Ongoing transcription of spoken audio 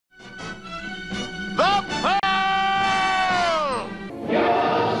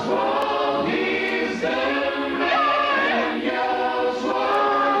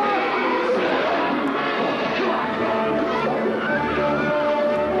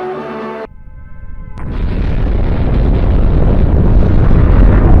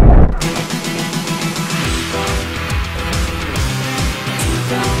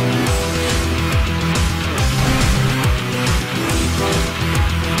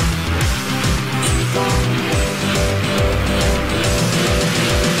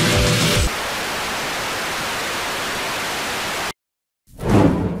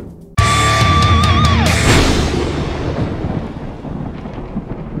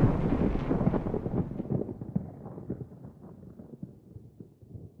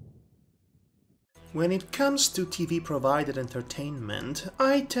When it comes to TV-provided entertainment,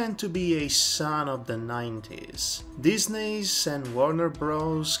 I tend to be a son of the 90s. Disney's and Warner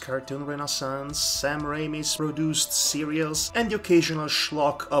Bros. Cartoon Renaissance, Sam Raimi's produced serials, and the occasional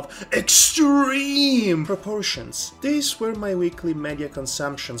schlock of extreme proportions. These were my weekly media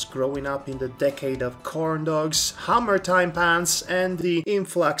consumptions growing up in the decade of corn dogs, Hammer time pants, and the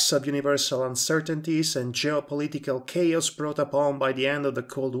influx of universal uncertainties and geopolitical chaos brought upon by the end of the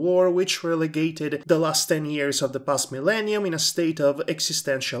Cold War, which relegated the last 10 years of the past millennium in a state of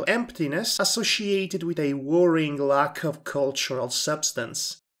existential emptiness associated with a worrying lack of cultural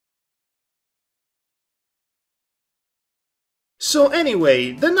substance. So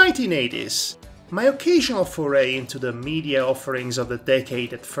anyway, the 1980s. My occasional foray into the media offerings of the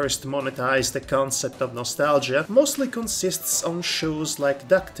decade that first monetized the concept of nostalgia mostly consists on shows like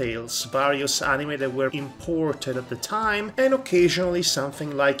DuckTales, various anime that were imported at the time, and occasionally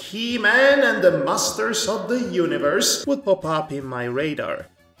something like He-Man and the Masters of the Universe would pop up in my radar.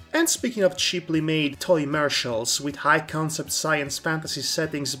 And speaking of cheaply made toy commercials with high-concept science fantasy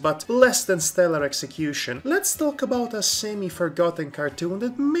settings but less than stellar execution, let's talk about a semi-forgotten cartoon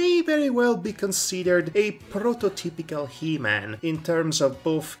that may very well be considered a prototypical He-Man in terms of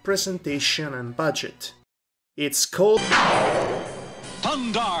both presentation and budget. It's called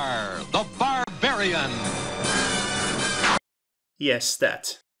Thundarr the Barbarian! Yes,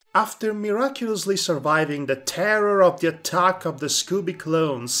 that. After miraculously surviving the terror of the attack of the Scooby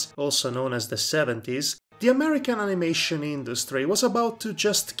clones, also known as the 70s, the American animation industry was about to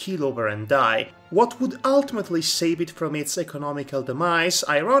just keel over and die. What would ultimately save it from its economical demise,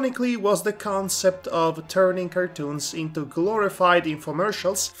 ironically, was the concept of turning cartoons into glorified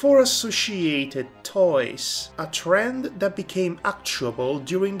infomercials for associated toys, a trend that became actuable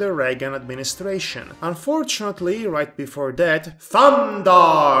during the Reagan administration. Unfortunately, right before that,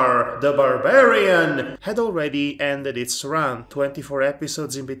 Thundarr the Barbarian had already ended its run, 24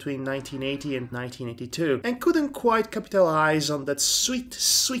 episodes in between 1980 and 1982, and couldn't quite capitalize on that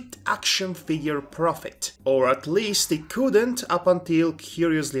sweet action figure profit. Or at least it couldn't up until,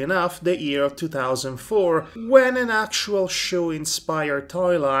 curiously enough, the year of 2004, when an actual show-inspired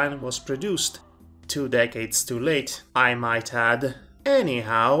toy line was produced. 2 decades too late, I might add.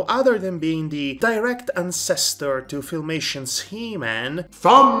 Anyhow, other than being the direct ancestor to Filmation's He-Man,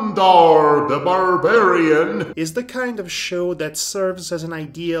 Thundarr the Barbarian is the kind of show that serves as an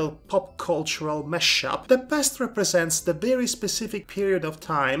ideal pop-cultural mashup that best represents the very specific period of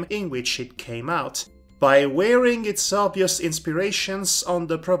time in which it came out, by wearing its obvious inspirations on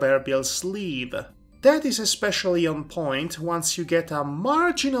the proverbial sleeve. That is especially on point once you get a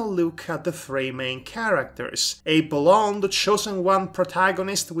marginal look at the 3 main characters. A blonde Chosen One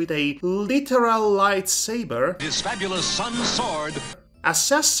protagonist with a literal lightsaber, His fabulous son's sword, a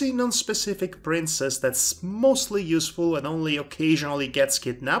sassy non-specific princess that's mostly useful and only occasionally gets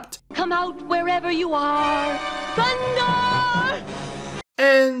kidnapped, Come out wherever you are, Thundarr!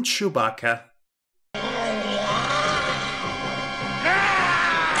 and Chewbacca.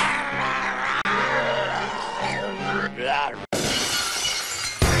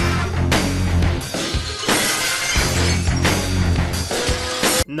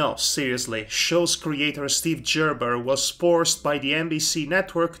 No, seriously, show's creator Steve Gerber was forced by the NBC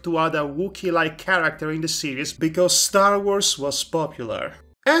network to add a Wookiee-like character in the series because Star Wars was popular.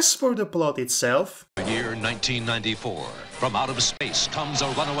 As for the plot itself... The year 1994. From out of space comes a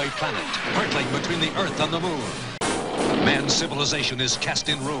runaway planet, hurtling between the Earth and the Moon. Man's civilization is cast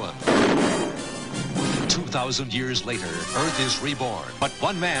in ruin. 2,000 years later, Earth is reborn, but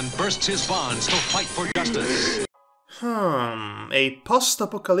one man bursts his bonds to fight for justice. A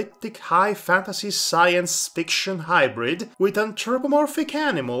post-apocalyptic high-fantasy science fiction hybrid with anthropomorphic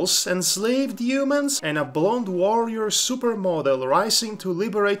animals, enslaved humans, and a blonde warrior supermodel rising to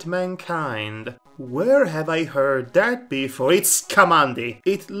liberate mankind. Where have I heard that before? It's Kamandi.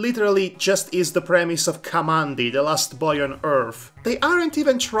 It literally just is the premise of Kamandi, the last boy on Earth. They aren't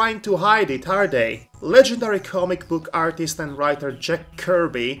even trying to hide it, are they? Legendary comic book artist and writer Jack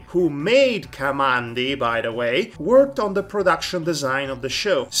Kirby, who made Kamandi, by the way, worked on the production design of the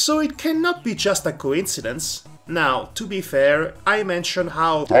show, so it cannot be just a coincidence. Now, to be fair, I mentioned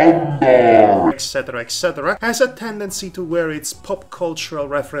how Thundarr, etc. has a tendency to wear its pop cultural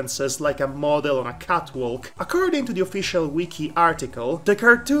references like a model on a catwalk. According to the official wiki article, the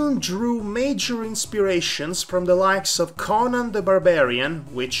cartoon drew major inspirations from the likes of Conan the Barbarian,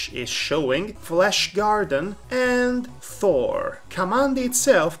 which is showing, Flash Garden, and Thor. Kamandi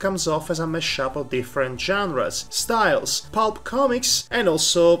itself comes off as a mashup of different genres, styles, pulp comics, and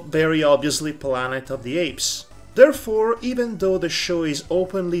also, very obviously, Planet of the Apes. Therefore, even though the show is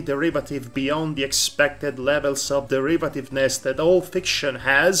openly derivative beyond the expected levels of derivativeness that all fiction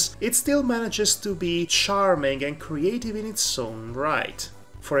has, it still manages to be charming and creative in its own right.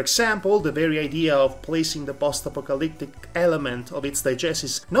 For example, the very idea of placing the post-apocalyptic element of its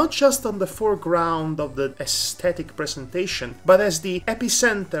diegesis not just on the foreground of the aesthetic presentation, but as the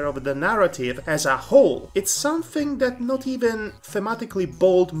epicenter of the narrative as a whole, it's something that not even thematically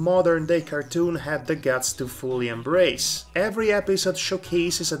bold modern-day cartoon have the guts to fully embrace. Every episode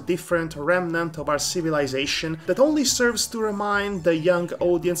showcases a different remnant of our civilization that only serves to remind the young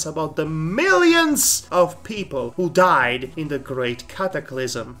audience about the millions of people who died in the Great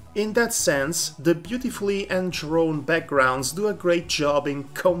Cataclysm. In that sense, the beautifully hand-drawn backgrounds do a great job in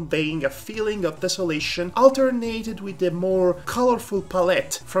conveying a feeling of desolation alternated with the more colorful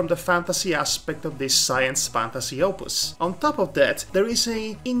palette from the fantasy aspect of this science fantasy opus. On top of that, there is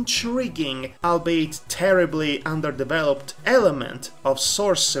an intriguing, albeit terribly underdeveloped, element of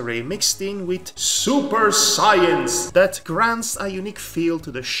sorcery mixed in with super science that grants a unique feel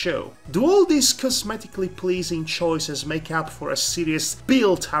to the show. Do all these cosmetically pleasing choices make up for a series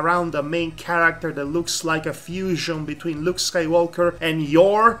built around a main character that looks like a fusion between Luke Skywalker and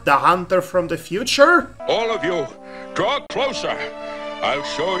Yor, the hunter from the future? All of you, draw closer. I'll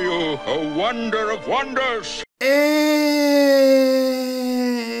show you a wonder of wonders.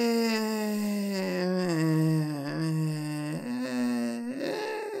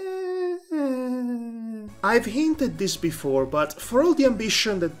 I've hinted this before, but for all the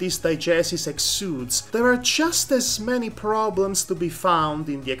ambition that this diegesis exudes, there are just as many problems to be found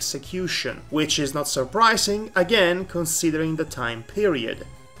in the execution, which is not surprising, again, considering the time period.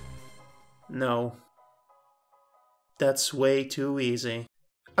 No. That's way too easy.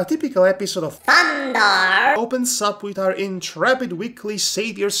 A typical episode of Thundarr opens up with our intrepid weekly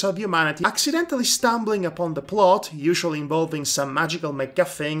saviors of humanity accidentally stumbling upon the plot, usually involving some magical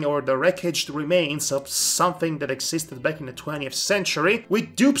MacGuffin or the wreckaged remains of something that existed back in the 20th century,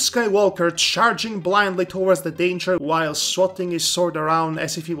 with Dupe Skywalker charging blindly towards the danger while swatting his sword around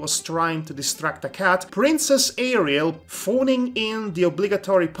as if he was trying to distract a cat, Princess Ariel phoning in the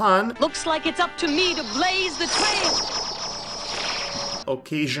obligatory pun, Looks like it's up to me to blaze the trail.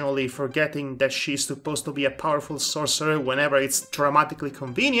 Occasionally forgetting that she's supposed to be a powerful sorcerer whenever it's dramatically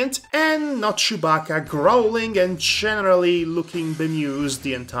convenient, and not Chewbacca growling and generally looking bemused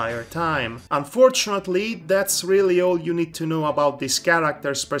the entire time. Unfortunately, that's really all you need to know about this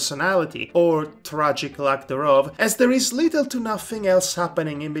character's personality, or tragic lack thereof, as there is little to nothing else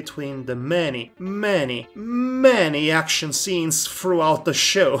happening in between the many action scenes throughout the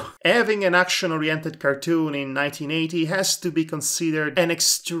show. Having an action-oriented cartoon in 1980 has to be considered an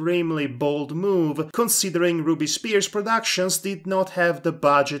extremely bold move, considering Ruby Spears Productions did not have the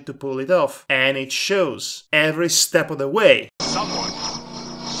budget to pull it off, and it shows every step of the way. Someone,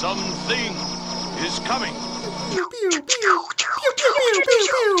 something is coming.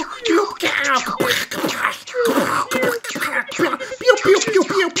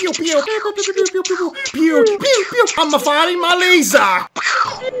 I'm firing my laser!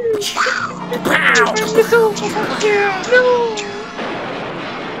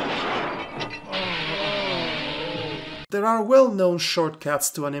 There are well-known shortcuts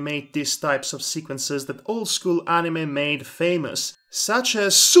to animate these types of sequences that old-school anime made famous, such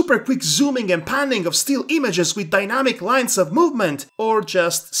as super quick zooming and panning of still images with dynamic lines of movement, or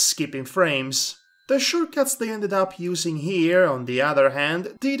just skipping frames. The shortcuts they ended up using here, on the other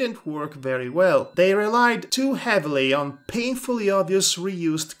hand, didn't work very well. They relied too heavily on painfully obvious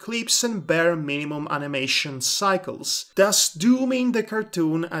reused clips and bare minimum animation cycles, thus dooming the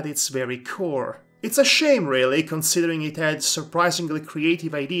cartoon at its very core. It's a shame really, considering it had surprisingly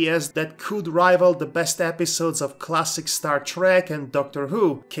creative ideas that could rival the best episodes of classic Star Trek and Doctor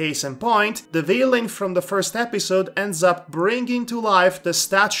Who. Case in point, the villain from the first episode ends up bringing to life the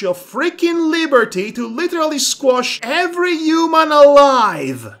Statue of Freaking Liberty to literally squash every human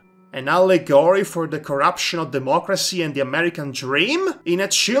alive! An allegory for the corruption of democracy and the American dream? In a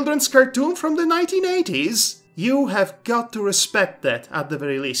children's cartoon from the 1980s? You have got to respect that at the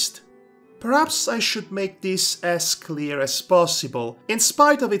very least. Perhaps I should make this as clear as possible. In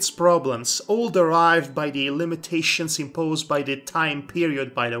spite of its problems, all derived by the limitations imposed by the time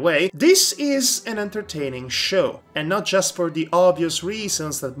period by the way, this is an entertaining show. And not just for the obvious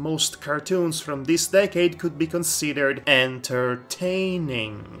reasons that most cartoons from this decade could be considered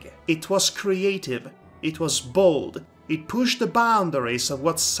entertaining. It was creative, it was bold, it pushed the boundaries of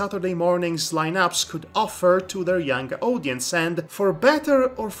what Saturday morning's lineups could offer to their young audience, and for better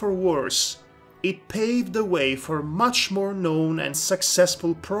or for worse, It paved the way for much more known and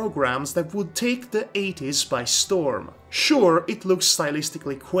successful programs that would take the 80s by storm. Sure, it looks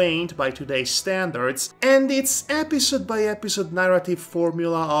stylistically quaint by today's standards, and its episode-by-episode narrative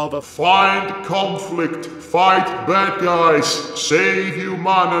formula of find conflict, fight bad guys, save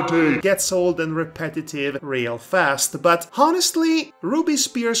humanity gets old and repetitive real fast, but honestly, Ruby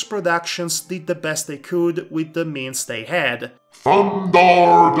Spears Productions did the best they could with the means they had.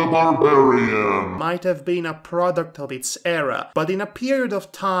 Thundarr the Barbarian Might have been a product of its era, but in a period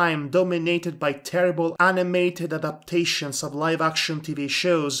of time dominated by terrible animated adaptations of live-action TV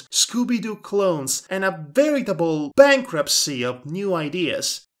shows, Scooby-Doo clones, and a veritable bankruptcy of new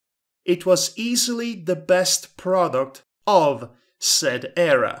ideas, it was easily the best product of said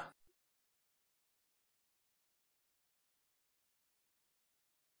era.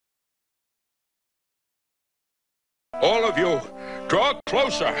 All of you, draw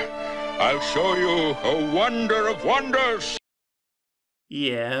closer. I'll show you a wonder of wonders.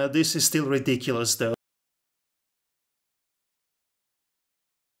 Yeah, this is still ridiculous though.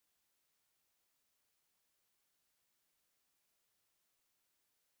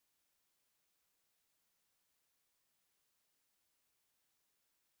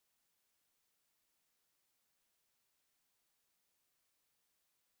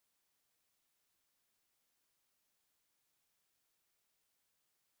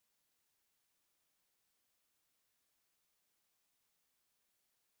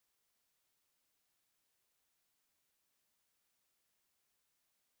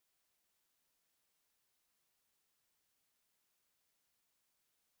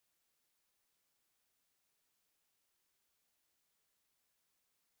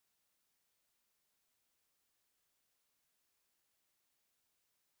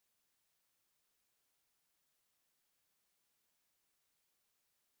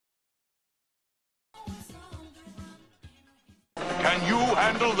 Can you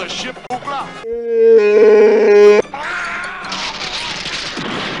handle the ship, Ookla?